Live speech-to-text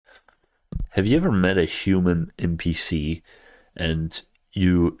Have you ever met a human NPC and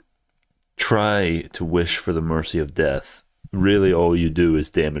you try to wish for the mercy of death? Really, all you do is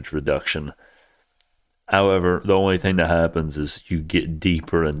damage reduction. However, the only thing that happens is you get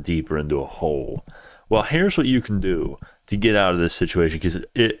deeper and deeper into a hole. Well, here's what you can do to get out of this situation, because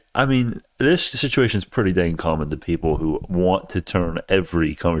this situation is pretty dang common to people who want to turn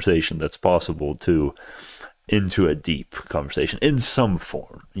every conversation that's possible into a deep conversation in some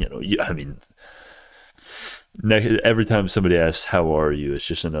form. Every time somebody asks, how are you? It's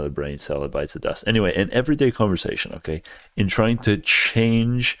just another brain cell that bites the dust. Anyway, in everyday conversation, okay, in trying to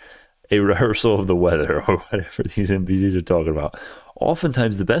change a rehearsal of the weather or whatever these NPCs are talking about,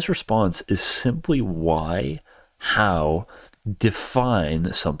 oftentimes the best response is simply why, how,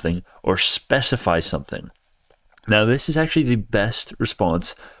 define something, or specify something. Now, this is actually the best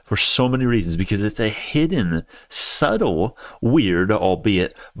response for so many reasons, because it's a hidden, subtle, weird,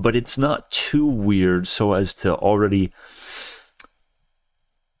 albeit, but it's not too weird so as to already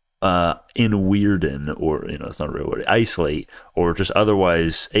weirden, or it's not a real word, isolate, or just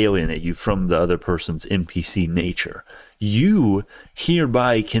otherwise alienate you from the other person's NPC nature. You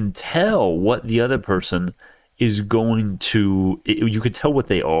hereby can tell what the other person is going to, you could tell what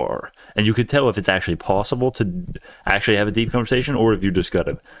they are, and you could tell if it's actually possible to actually have a deep conversation, or if you just got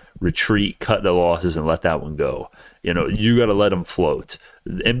to retreat, cut the losses, and let that one go. You got to let them float.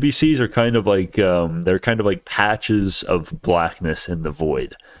 NPCs are kind of like, they're kind of like patches of blackness in the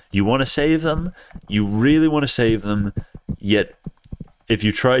void. You want to save them, you really want to save them, yet if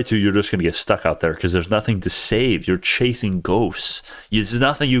you try to, you're just going to get stuck out there because there's nothing to save. You're chasing ghosts. There's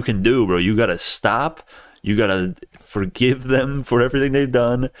nothing you can do, bro. You got to stop. You got to forgive them for everything they've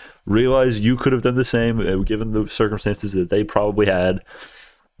done. Realize you could have done the same given the circumstances that they probably had.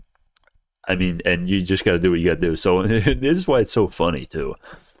 And you just got to do what you got to do. So this is why it's so funny, too.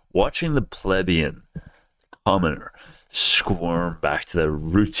 Watching the plebeian commoner squirm back to the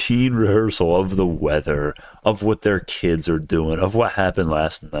routine rehearsal of the weather, of what their kids are doing, of what happened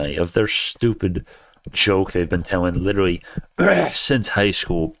last night, of their stupid joke they've been telling literally since high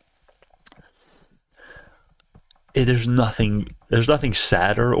school. There's nothing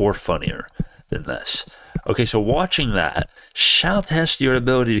sadder or funnier than this. Okay, so watching that shall test your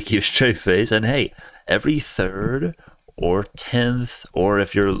ability to keep a straight face, and hey, every third or 10th, or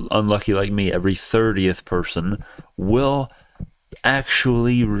if you're unlucky like me, every 30th person will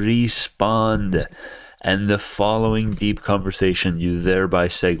actually respond. And the following deep conversation you thereby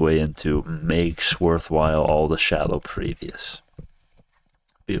segue into makes worthwhile all the shallow previous.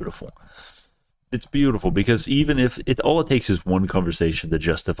 Beautiful. It's beautiful, because even if all it takes is one conversation to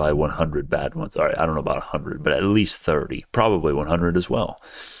justify 100 bad ones. All right, I don't know about 100, but at least 30, probably 100 as well.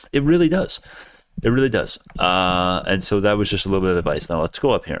 It really does. It really does. And so that was just a little bit of advice. Now let's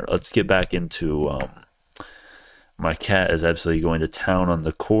go up here. Let's get back into my cat is absolutely going to town on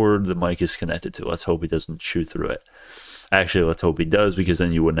the cord the mic is connected to. Let's hope he doesn't chew through it. Actually, let's hope he does, because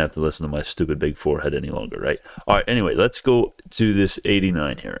then you wouldn't have to listen to my stupid big forehead any longer, right? All right, anyway, let's go to this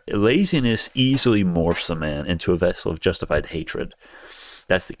 89 here. Laziness easily morphs a man into a vessel of justified hatred.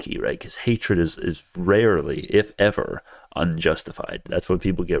 That's the key, right? Because hatred is rarely, if ever, unjustified. That's what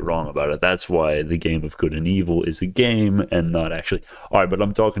people get wrong about it. That's why the game of good and evil is a game and not actually. All right, but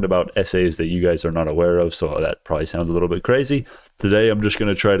I'm talking about essays that you guys are not aware of, so that probably sounds a little bit crazy. Today, I'm just going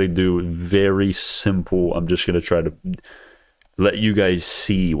to try to do very simple. I'm just going to try to let you guys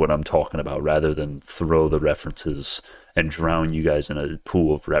see what I'm talking about rather than throw the references and drown you guys in a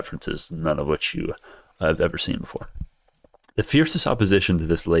pool of references, none of which you have ever seen before. The fiercest opposition to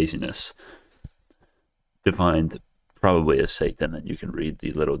this laziness, defined probably as Satan, and you can read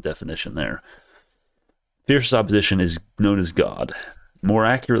the little definition there. Fiercest opposition is known as God, more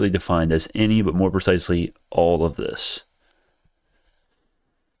accurately defined as any, but more precisely all of this.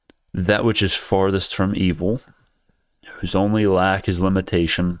 That which is farthest from evil, whose only lack is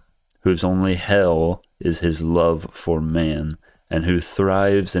limitation, whose only hell is his love for man, and who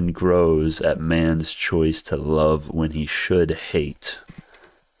thrives and grows at man's choice to love when he should hate.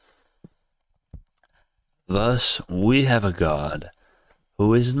 Thus, we have a God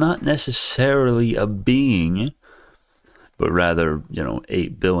who is not necessarily a being, but rather,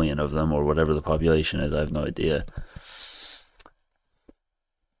 8 billion of them, or whatever the population is, I have no idea.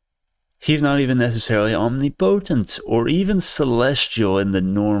 He's not even necessarily omnipotent or even celestial in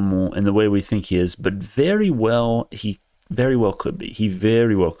the way we think he is, but he very well could be. He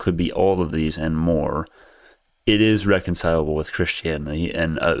very well could be all of these and more. It is reconcilable with Christianity,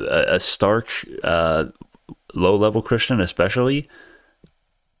 and a stark, low-level Christian especially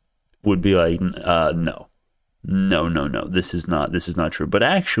would be like, no. no, no, no, this is not true. But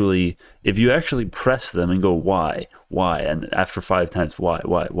actually, if you actually press them and go, why, and after 5 times,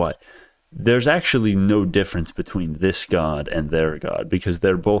 why, there's actually no difference between this God and their God, because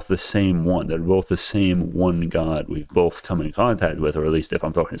they're both the same one. They're both the same one God we've both come in contact with, or at least if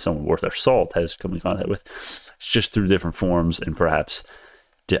I'm talking to someone worth their salt has come in contact with. It's just through different forms and perhaps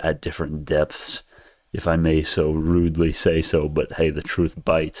at different depths, if I may so rudely say so. But hey, the truth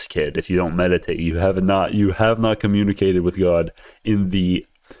bites, kid. If you don't meditate, you have not communicated with God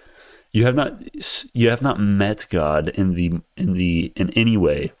you have not met God in any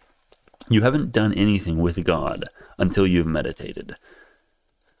way. You haven't done anything with God until you've meditated.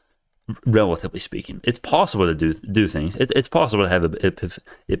 Relatively speaking, it's possible to do things. It's possible to have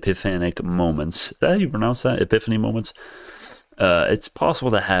epiphanic moments. Is that how you pronounce that? Epiphany moments. It's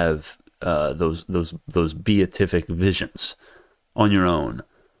possible to have those beatific visions on your own,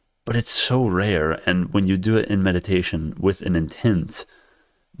 but it's so rare. And when you do it in meditation with an intent,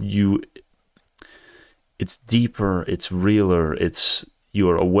 it's deeper, it's realer,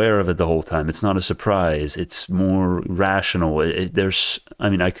 you're aware of it the whole time. It's not a surprise. It's more rational.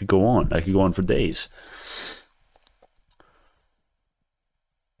 I could go on. I could go on for days.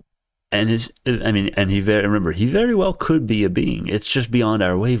 And he very well could be a being. It's just beyond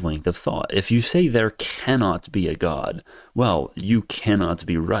our wavelength of thought. If you say there cannot be a God, well, you cannot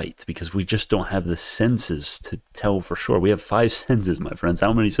be right, because we just don't have the senses to tell for sure. We have 5 senses, my friends.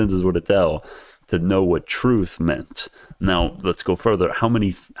 How many senses would it tell to know what truth meant? Now, let's go further. How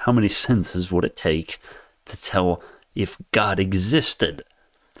many senses would it take to tell if God existed?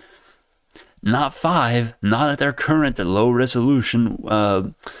 Not 5, not at their current low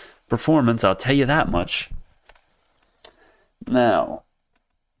resolution performance, I'll tell you that much. Now,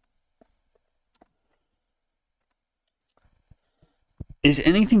 is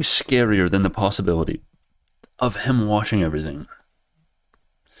anything scarier than the possibility of him watching everything?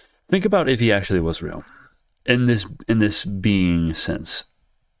 Think about if he actually was real. In this being sense,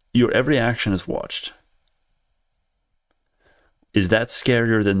 your every action is watched. Is that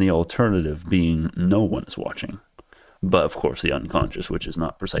scarier than the alternative being no one is watching? But of course the unconscious, which is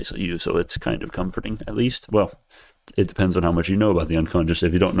not precisely you, so it's kind of comforting at least. Well, it depends on how much you know about the unconscious.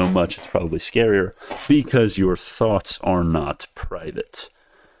 If you don't know much, it's probably scarier, because your thoughts are not private.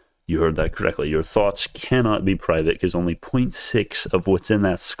 You heard that correctly. Your thoughts cannot be private, because only 0.6 of what's in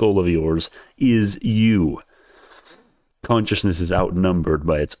that skull of yours is you. Consciousness is outnumbered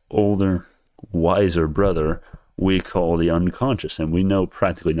by its older, wiser brother we call the unconscious, and we know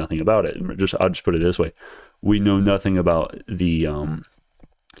practically nothing about it. I'll just put it this way. We know nothing about the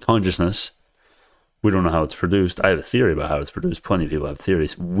consciousness. We don't know how it's produced. I have a theory about how it's produced. Plenty of people have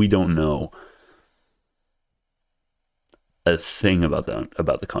theories. We don't know a thing about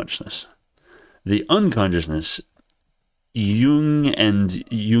the consciousness. The unconsciousness, Jung and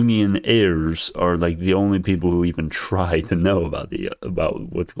Jungian heirs are like the only people who even try to know about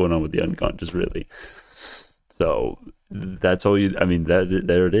what's going on with the unconscious, really. So that's all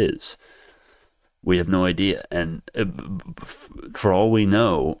there it is. We have no idea, and for all we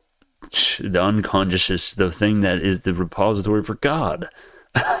know, the unconscious is the thing that is the repository for God.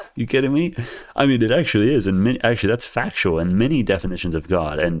 You kidding me? I mean, it actually is, and actually that's factual in many definitions of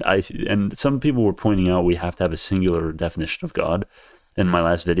God. And some people were pointing out we have to have a singular definition of God in my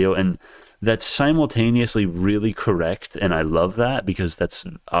last video, and that's simultaneously really correct, and I love that, because that's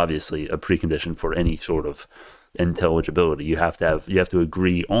obviously a precondition for any sort of intelligibility. You have to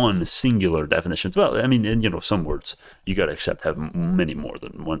agree on singular definitions. Well, I mean, in some words you got to accept have many more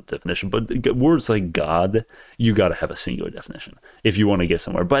than one definition, but words like God, you got to have a singular definition if you want to get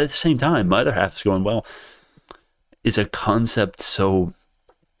somewhere. But at the same time, my other half is going, well, is a concept so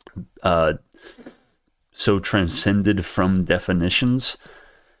transcended from definitions?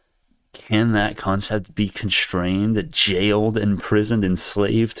 Can that concept be constrained, jailed, imprisoned,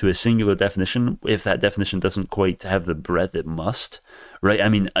 enslaved to a singular definition if that definition doesn't quite have the breadth it must? Right? I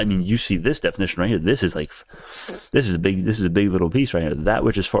mean, you see this definition right here. This is a big little piece right here. That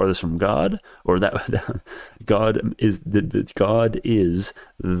which is farthest from God, or that God is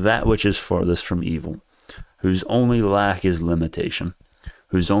that which is farthest from evil, whose only lack is limitation,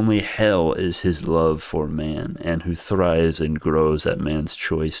 whose only hell is his love for man, and who thrives and grows at man's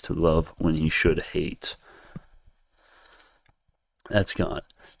choice to love when he should hate. That's God.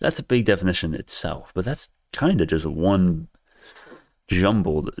 That's a big definition itself, but that's kind of just one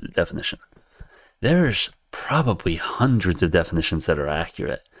jumbled definition. There's probably hundreds of definitions that are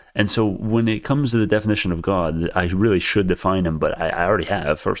accurate. And so when it comes to the definition of God, I really should define him, but I already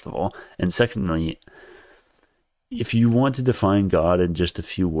have, first of all. And secondly, if you want to define God in just a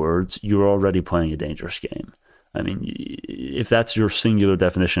few words, you're already playing a dangerous game. I mean, if that's your singular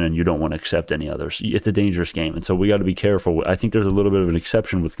definition and you don't want to accept any others, it's a dangerous game. And so we got to be careful. I think there's a little bit of an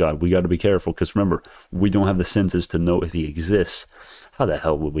exception with God. We got to be careful because remember, we don't have the senses to know if he exists. How the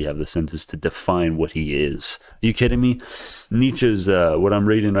hell would we have the senses to define what he is? Are you kidding me? Nietzsche's, what I'm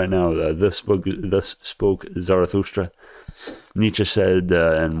reading right now, Thus Spoke Zarathustra. Nietzsche said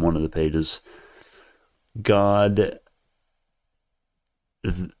in one of the pages, God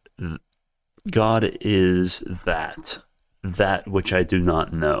is that which I do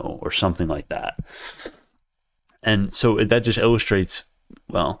not know, or something like that. And so that just illustrates,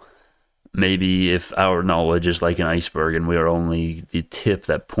 well, maybe if our knowledge is like an iceberg and we are only the tip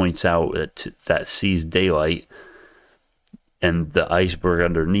that points out that sees daylight, and the iceberg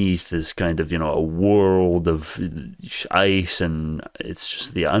underneath is kind of, a world of ice, and it's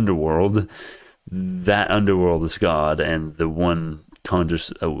just the underworld. That underworld is God, and the one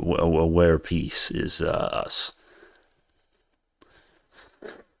conscious, aware piece is us.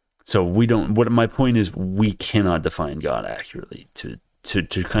 So we don't. What my point is, we cannot define God accurately to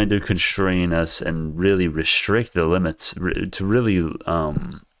kind of constrain us and really restrict the limits. To really,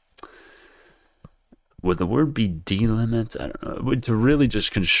 would the word be delimit? I don't know. To really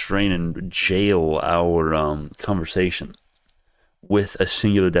just constrain and jail our conversation with a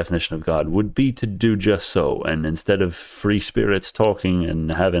singular definition of God would be to do just so. And instead of free spirits talking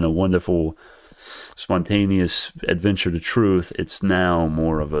and having a wonderful, spontaneous adventure to truth, it's now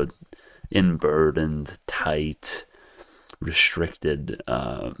more of a inburdened, tight, restricted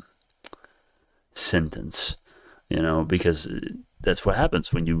sentence, because that's what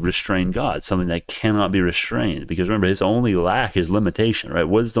happens when you restrain God, something that cannot be restrained. Because remember, his only lack is limitation, right?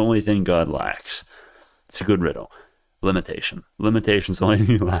 What is the only thing God lacks? It's a good riddle. Limitation. Limitation's the only thing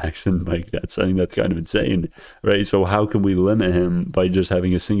he lacks, and that's that's kind of insane, right? So how can we limit him by just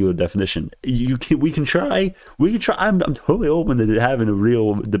having a singular definition? We can try. I'm totally open to having a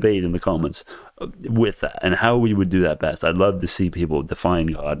real debate in the comments with that, and how we would do that best. I'd love to see people define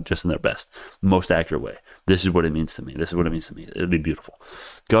God just in their best, most accurate way. This is what it means to me. This is what it means to me. It'd be beautiful.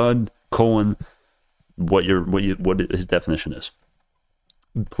 God, what his definition is.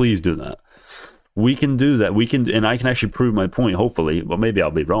 Please do that. We can do that. And I can actually prove my point, hopefully. Well, maybe I'll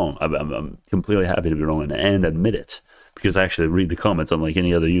be wrong. I'm completely happy to be wrong and admit it, because I actually read the comments unlike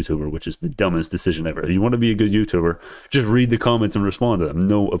any other YouTuber, which is the dumbest decision ever. If you want to be a good YouTuber, just read the comments and respond to them.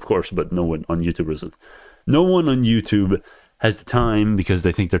 No, of course, but no one on YouTube has the time because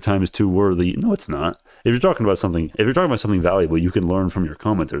they think their time is too worthy. No, it's not. If you're talking about something valuable, you can learn from your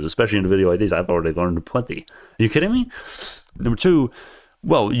commenters, especially in a video like this. I've already learned plenty. Are you kidding me? Number two,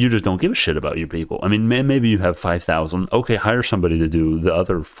 well, you just don't give a shit about your people. I mean, maybe you have 5,000. Okay, hire somebody to do the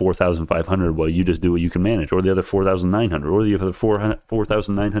other 4,500 while you just do what you can manage, or the other 4,900, or the other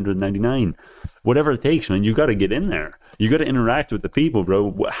 4,999. Whatever it takes, man. You got to get in there. You got to interact with the people,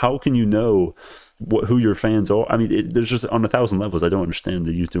 bro. How can you know who your fans are? I mean, there's just on 1,000 levels. I don't understand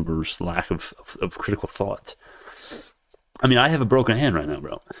the YouTubers' lack of critical thought. I mean, I have a broken hand right now,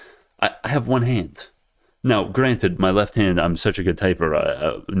 bro. I have one hand. Now, granted, my left hand, I'm such a good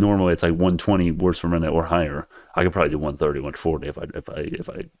typer. Normally, it's like 120 words per minute or higher. I could probably do 130, 140 if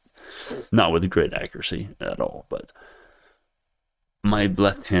I, not with great accuracy at all. But my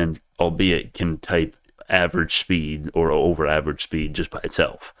left hand, albeit, can type average speed or over average speed just by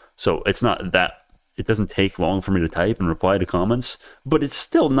itself. So it's not that. It doesn't take long for me to type and reply to comments, but it's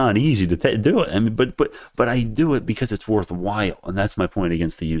still not easy to do it. I mean, but I do it because it's worthwhile, and that's my point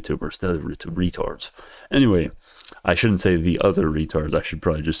against the YouTubers, the retards. Anyway, I shouldn't say the other retards. I should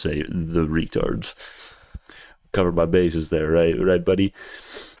probably just say the retards. Covered my bases there, right, buddy?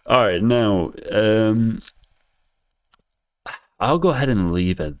 All right, now I'll go ahead and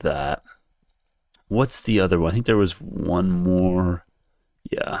leave at that. What's the other one? I think there was one more.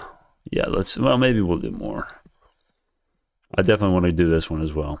 Yeah, maybe we'll do more. I definitely want to do this one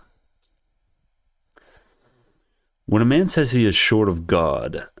as well. When a man says he is short of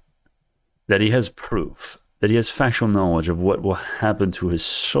God, that he has proof, that he has factual knowledge of what will happen to his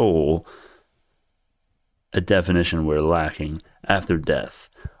soul, a definition we're lacking, after death,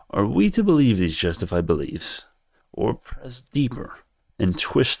 are we to believe these justified beliefs, or press deeper and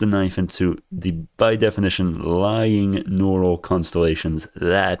twist the knife into the, by definition, lying neural constellations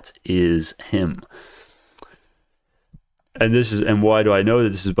that is him? And why do I know that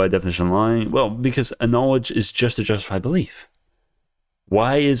this is by definition lying? Well, because a knowledge is just a justified belief.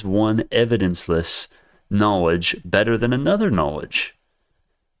 Why is one evidenceless knowledge better than another knowledge?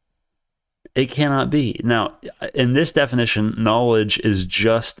 It cannot be. Now, in this definition, knowledge is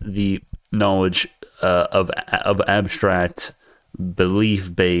just the knowledge of abstract,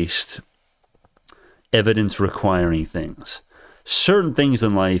 belief-based, evidence requiring things. Certain things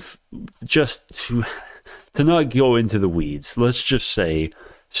in life, just to not go into the weeds, let's just say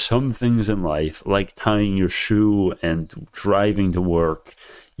some things in life, like tying your shoe and driving to work,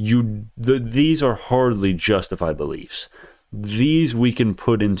 these are hardly justified beliefs. These we can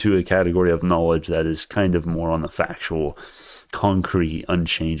put into a category of knowledge that is kind of more on the factual, concrete,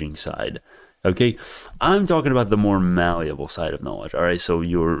 unchanging side. Okay? I'm talking about the more malleable side of knowledge. All right? So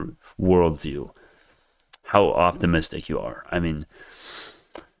your worldview, how optimistic you are. I mean,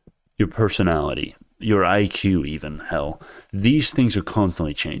 your personality, your IQ even, hell. These things are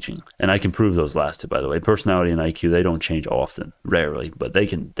constantly changing. And I can prove those last two, by the way. Personality and IQ, they don't change often, rarely, but they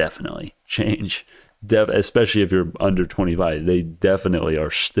can definitely change. Especially if you're under 25, they definitely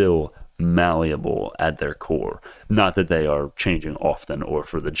are still malleable at their core. Not that they are changing often, or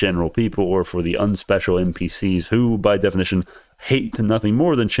for the general people, or for the unspecial NPCs who, by definition, hate to nothing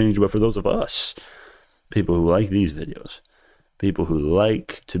more than change, but for those of us, people who like these videos, people who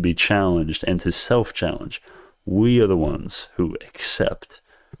like to be challenged and to self-challenge, we are the ones who accept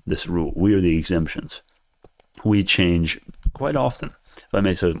this rule. We are the exemptions. We change quite often,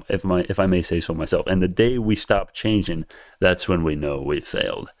 if I may say so myself. And the day we stop changing, that's when we know we've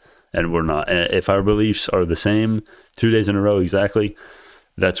failed. And we're not. If our beliefs are the same 2 days in a row exactly,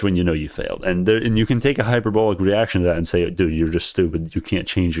 that's when you know you failed. And you can take a hyperbolic reaction to that and say, dude, you're just stupid. You can't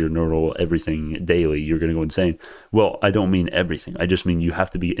change your neural everything daily. You're going to go insane. Well, I don't mean everything. I just mean you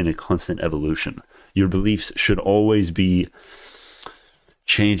have to be in a constant evolution. Your beliefs should always be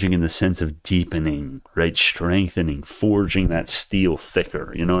changing in the sense of deepening, right? Strengthening, forging that steel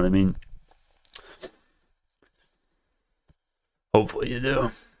thicker. You know what I mean? Hopefully you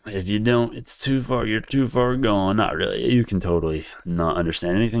do. If you don't, it's too far. You're too far gone. Not really. You can totally not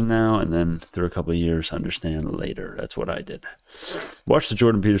understand anything now, and then through a couple of years, understand later. That's what I did. Watch the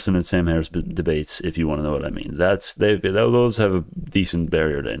Jordan Peterson and Sam Harris debates if you want to know what I mean. Those have a decent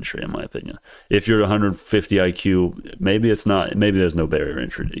barrier to entry, in my opinion. If you're 150 IQ, maybe it's not. Maybe there's no barrier to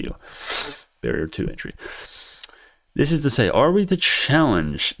entry to you. Barrier to entry. This is to say, are we to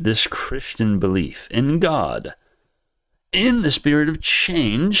challenge this Christian belief in God, in the spirit of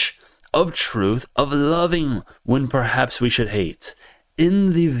change, of truth, of loving when perhaps we should hate?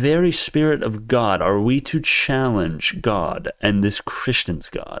 In the very spirit of God, are we to challenge God and this Christian's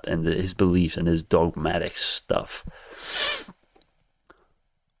God and his beliefs and his dogmatic stuff?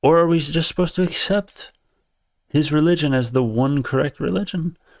 Or are we just supposed to accept his religion as the one correct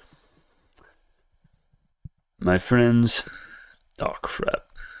religion? My friends, oh crap.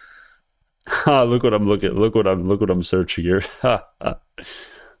 Look what I'm searching here. All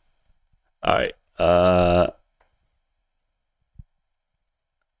right.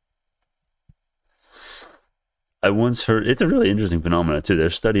 I once heard, it's a really interesting phenomenon too. The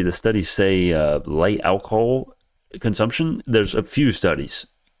studies say light alcohol consumption. There's a few studies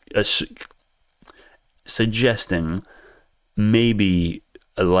suggesting maybe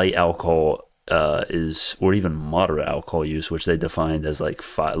a light alcohol or even moderate alcohol use, which they defined as like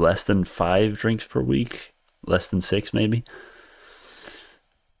less than 5 drinks per week, less than 6 maybe,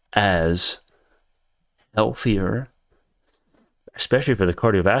 as healthier, especially for the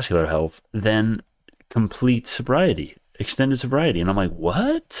cardiovascular health, than complete sobriety, extended sobriety. And I'm like,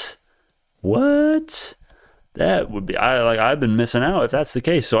 what? That would be, I've been missing out if that's the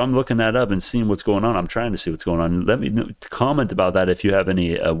case. So I'm looking that up and seeing what's going on. I'm trying to see what's going on. Let me comment about that if you have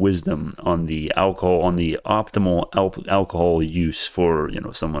any wisdom on the alcohol, on the optimal alcohol use for,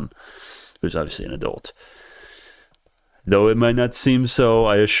 someone who's obviously an adult. Though it might not seem so,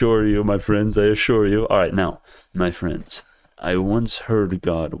 I assure you, my friends, I assure you. All right, now, my friends, I once heard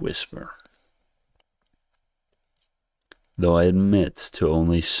God whisper, though I admit to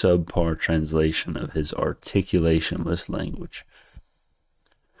only subpar translation of his articulationless language.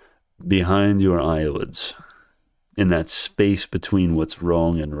 Behind your eyelids, in that space between what's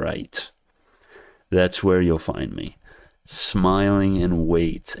wrong and right, that's where you'll find me, smiling in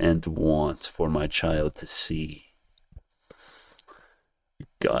wait and want for my child to see.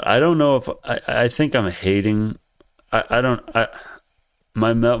 God, I don't know if I think I'm hating.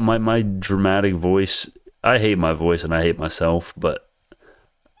 My dramatic voice. I hate my voice and I hate myself, but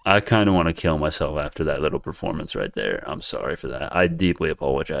I kind of want to kill myself after that little performance right there. I'm sorry for that. I deeply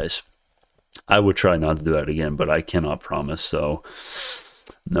apologize. I would try not to do that again, but I cannot promise. So,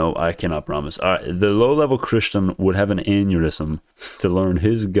 no, I cannot promise. All right, the low-level Christian would have an aneurysm to learn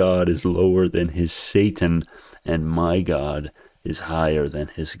his God is lower than his Satan, and my God is higher than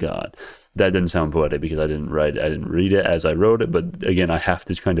his God. That didn't sound poetic because I didn't read it as I wrote it, but again, I have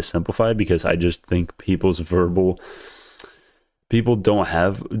to kind of simplify because I just think people's verbal people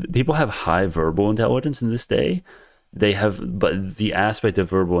have high verbal intelligence in this day. They have, but the aspect of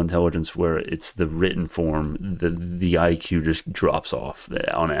verbal intelligence where it's the written form, the IQ just drops off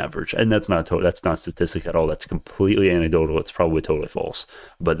on average, and that's not statistic at all. That's completely anecdotal. It's probably totally false,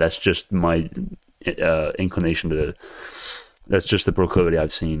 but that's just my inclination to. That's just the proclivity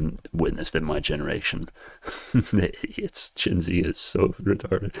I've seen witnessed in my generation. It's Gen Z is so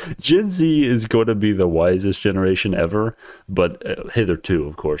retarded. Gen Z is going to be the wisest generation ever, but hitherto,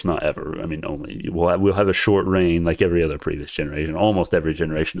 of course, not ever. I mean, only we'll have a short reign like every other previous generation. Almost every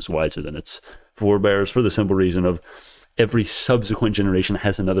generation is wiser than its forebears for the simple reason of every subsequent generation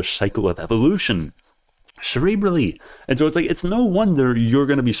has another cycle of evolution cerebrally. And so it's no wonder you're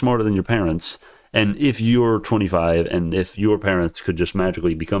going to be smarter than your parents. And if you're 25 and if your parents could just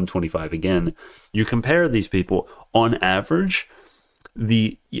magically become 25 again, you compare these people, on average,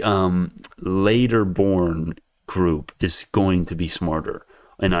 the later born group is going to be smarter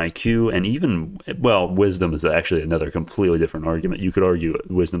in IQ and even, well, wisdom is actually another completely different argument. You could argue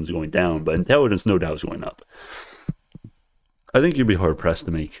wisdom is going down, but intelligence no doubt is going up. I think you'd be hard pressed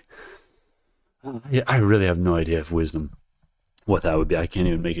to make. I really have no idea if wisdom, what that would be. I can't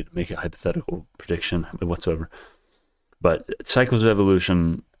even make a hypothetical prediction whatsoever. But cycles of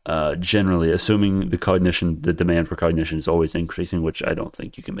evolution, generally, assuming the demand for cognition is always increasing, which I don't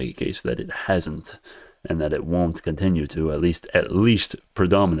think you can make a case that it hasn't, and that it won't continue to, at least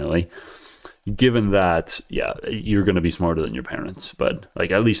predominantly. Given that, yeah, you're going to be smarter than your parents, but like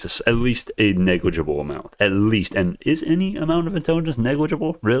at least a negligible amount, at least. And is any amount of intelligence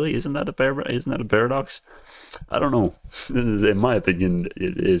negligible? Really? Isn't that a paradox? I don't know. In my opinion,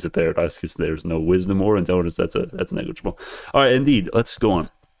 it is a paradox because there's no wisdom or intelligence that's negligible. All right, indeed. Let's go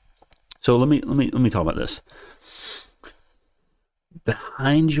on. So let me talk about this.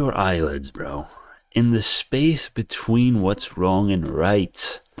 Behind your eyelids, bro, in the space between what's wrong and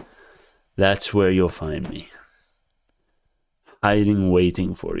right, that's where you'll find me. Hiding,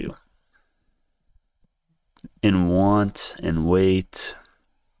 waiting for you. In want and wait.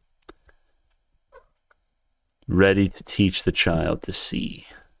 Ready to teach the child to see.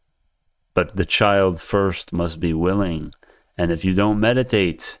 But the child first must be willing. And if you don't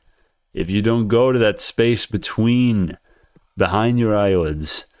meditate, if you don't go to that space behind your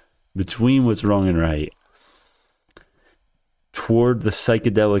eyelids, between what's wrong and right, toward the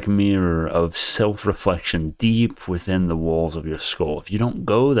psychedelic mirror of self-reflection deep within the walls of your skull, if you don't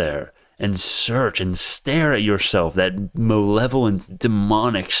go there and search and stare at yourself, that malevolent,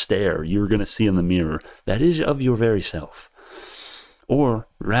 demonic stare you're going to see in the mirror, that is of your very self. Or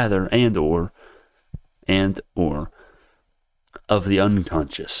rather, and or of the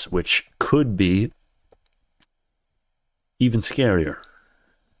unconscious, which could be even scarier.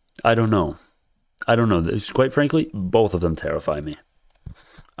 I don't know. Quite frankly, both of them terrify me.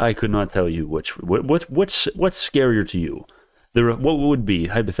 I could not tell you what's scarier to you. What would be,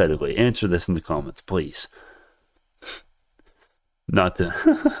 hypothetically? Answer this in the comments, please. Not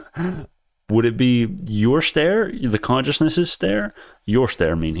to. Would it be your stare, the consciousness's stare, your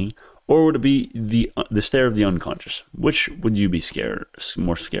stare meaning, or would it be the stare of the unconscious? Which would you be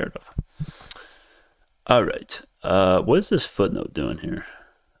more scared of? All right. What is this footnote doing here?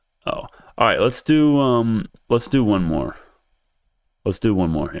 Oh. All right, let's do one more. Let's do one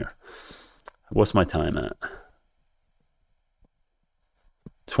more here. What's my time at?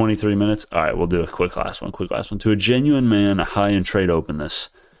 23 minutes. All right, we'll do a quick last one. To a genuine man, high in trade openness,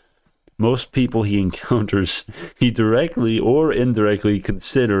 most people he encounters, he directly or indirectly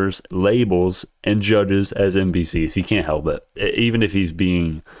considers, labels, and judges as NPCs. He can't help it, even if he's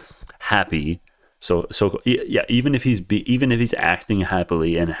being happy. So yeah, even if he's acting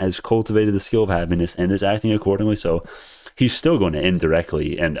happily and has cultivated the skill of happiness and is acting accordingly, so he's still going to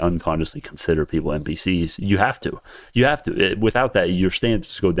indirectly and unconsciously consider people NPCs. You have to. Without that, your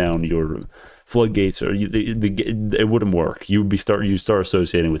standards go down. Your floodgates, or it wouldn't work. You start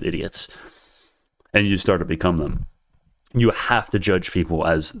associating with idiots, and you start to become them. You have to judge people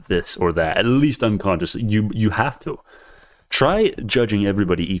as this or that, at least unconsciously. You have to. Try judging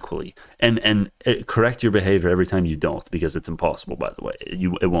everybody equally and correct your behavior every time you don't, because it's impossible, by the way.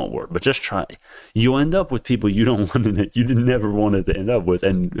 It won't work, but just try. You'll end up with people you never wanted to end up with,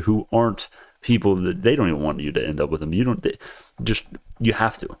 and who aren't people that they don't even want you to end up with them. You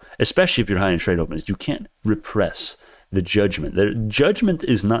have to, especially if you're high in trade openness. You can't repress the judgment. The judgment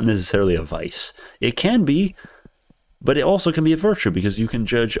is not necessarily a vice. It can be, but it also can be a virtue, because you can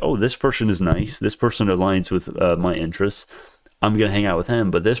judge, oh, this person is nice, this person aligns with my interests, I'm going to hang out with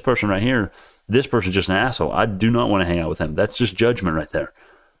him. But this person right here, this person's just an asshole. I do not want to hang out with him. That's just judgment right there.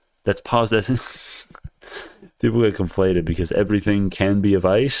 That's positive. People get conflated because everything can be a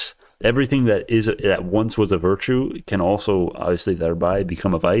vice. Everything that once was a virtue can also obviously thereby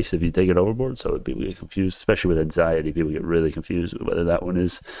become a vice if you take it overboard. So people get confused, especially with anxiety. People get really confused with whether that one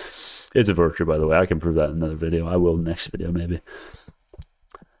is a virtue. By the way, I can prove that in another video. I will next video maybe.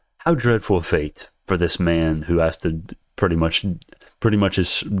 How dreadful a fate for this man who has to pretty much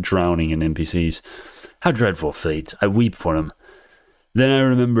is drowning in NPCs. How dreadful a fate! I weep for him. Then I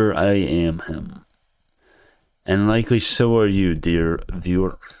remember I am him, and likely so are you, dear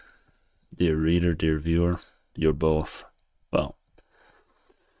viewer. Dear reader, dear viewer, you're both. Well,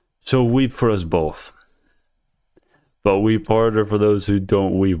 so weep for us both. But weep harder for those who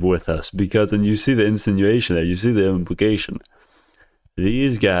don't weep with us. Because, and you see the insinuation there, you see the implication.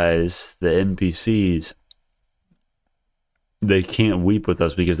 These guys, the NPCs, they can't weep with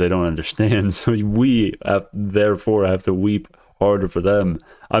us because they don't understand. So we, therefore, have to weep harder for them.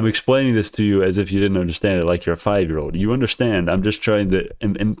 I'm explaining this to you as if you didn't understand it, like you're a 5-year-old. You understand. I'm just trying to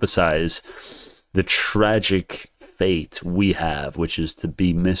emphasize the tragic fate we have, which is to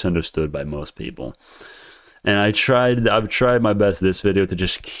be misunderstood by most people. And I've tried my best this video to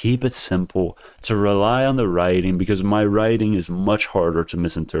just keep it simple, to rely on the writing, because my writing is much harder to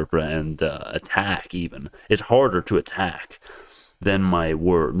misinterpret and attack even. It's harder to attack than my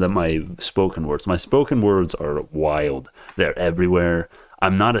spoken words. My spoken words are wild. They're everywhere.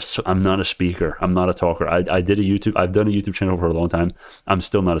 I'm not a speaker. I'm not a talker. I've done a YouTube channel for a long time. I'm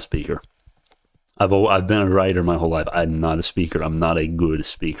still not a speaker. I've been a writer my whole life. I'm not a speaker. I'm not a good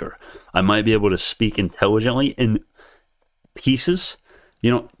speaker. I might be able to speak intelligently in pieces.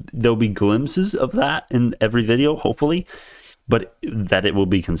 You know, there'll be glimpses of that in every video, hopefully, but that it will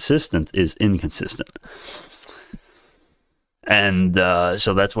be consistent is inconsistent. And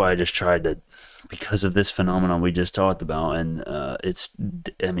so that's why I just tried to, because of this phenomenon we just talked about, and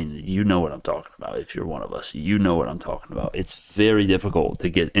I mean, you know what I'm talking about. If you're one of us, you know what I'm talking about. It's very difficult to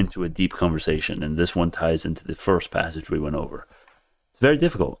get into a deep conversation, and this one ties into the first passage we went over. It's very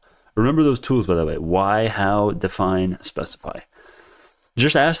difficult. Remember those tools, by the way. Why, how, define, specify.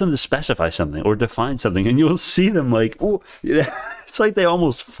 Just ask them to specify something or define something, and you'll see them like, oh, it's like they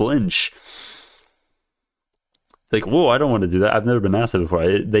almost flinch. Like, whoa, I don't want to do that. I've never been asked that before.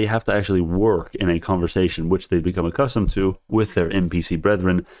 They have to actually work in a conversation which they become accustomed to with their NPC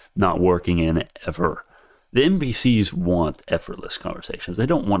brethren, not working in ever. The NPCs want effortless conversations. They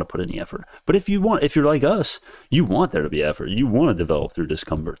don't want to put any effort. But if you're like us, you want there to be effort. You want to develop through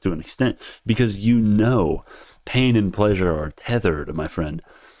discomfort to an extent, because you know pain and pleasure are tethered, my friend.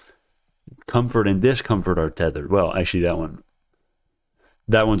 Comfort and discomfort are tethered. Well, actually,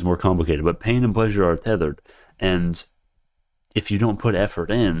 that one's more complicated. But pain and pleasure are tethered. And if you don't put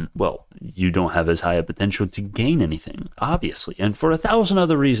effort in, well, you don't have as high a potential to gain anything, obviously, and for 1,000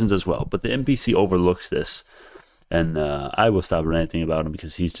 other reasons as well. But the NPC overlooks this, and I will stop ranting about him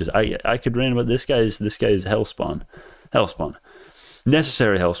because he's just, I could rant about this guy's hellspawn,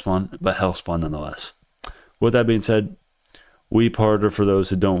 necessary hellspawn, but hellspawn nonetheless. With that being said, weep harder for those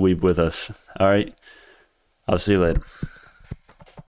who don't weep with us. All right, I'll see you later.